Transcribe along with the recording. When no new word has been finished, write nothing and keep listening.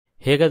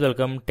Hey guys,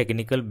 welcome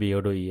Technical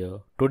Beardo here.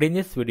 Today in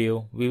this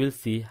video, we will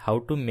see how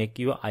to make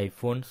your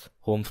iPhone's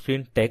home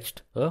screen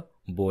text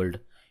bold.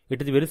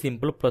 It is a very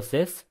simple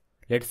process.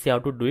 Let's see how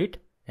to do it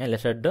and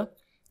let's start the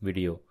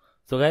video.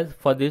 So guys,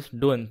 for this,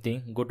 do one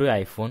thing. Go to your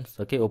iPhones.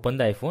 Okay, open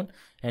the iPhone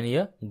and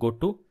here go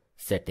to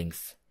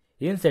settings.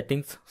 In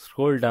settings,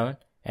 scroll down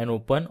and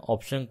open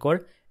option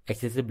called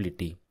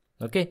accessibility.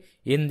 Okay,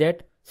 in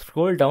that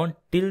scroll down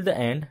till the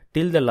end,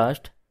 till the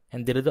last,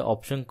 and there is the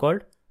option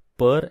called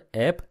per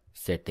app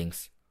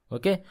settings.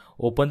 Okay,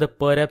 open the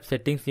per app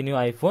settings in your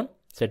iPhone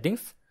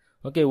settings.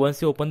 Okay,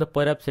 once you open the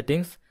per app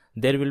settings,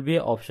 there will be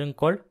an option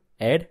called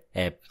add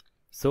app.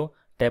 So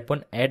tap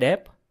on add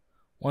app.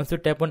 Once you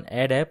tap on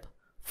add app,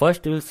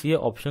 first you will see an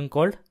option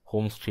called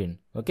home screen.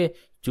 Okay,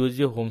 choose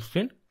your home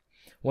screen.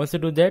 Once you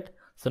do that,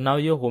 so now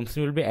your home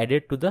screen will be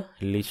added to the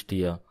list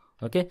here.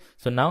 Okay,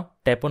 so now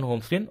tap on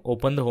home screen,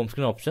 open the home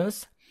screen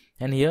options,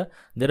 and here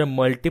there are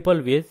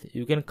multiple ways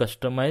you can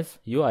customize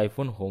your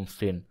iPhone home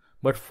screen.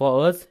 But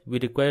for us, we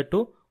require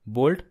to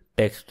bold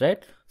text,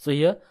 right? So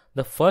here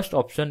the first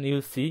option you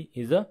see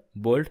is a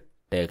bold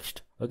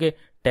text. Okay,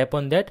 tap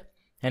on that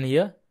and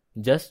here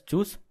just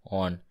choose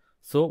on.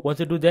 So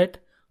once you do that,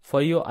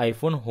 for your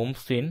iPhone home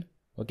screen,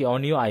 okay,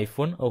 on your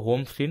iPhone a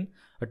home screen,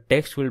 a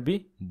text will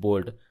be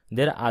bold.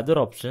 There are other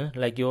options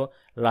like your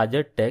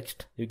larger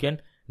text. You can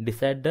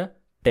decide the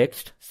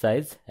text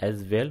size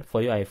as well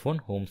for your iPhone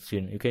home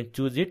screen. You can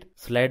choose it,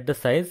 slide the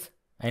size,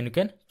 and you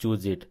can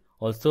choose it.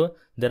 Also,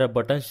 there are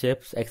button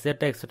shapes,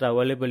 etc.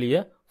 available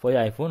here for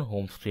your iPhone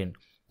home screen.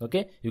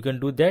 Okay, you can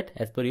do that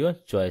as per your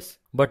choice.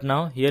 But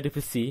now here if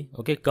you see,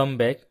 okay, come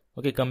back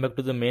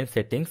to the main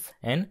settings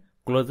and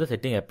close the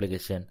setting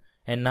application.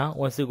 And now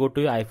once you go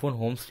to your iPhone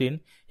home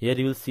screen, here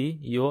you will see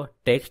your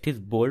text is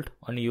bold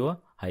on your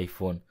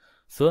iPhone.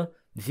 So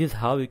this is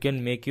how you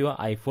can make your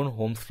iPhone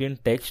home screen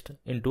text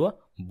into a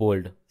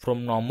bold,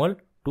 from normal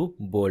to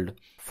bold.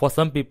 For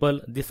some people,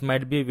 this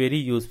might be a very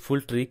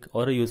useful trick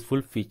or a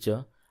useful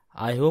feature.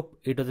 I hope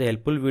it was a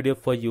helpful video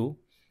for you,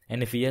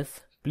 and if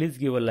yes, please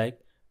give a like,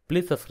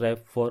 please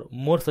subscribe for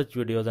more such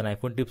videos on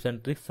iPhone tips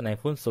and tricks and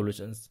iPhone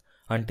solutions.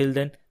 Until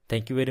then,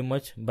 thank you very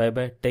much, bye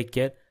bye, take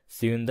care,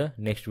 see you in the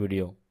next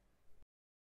video.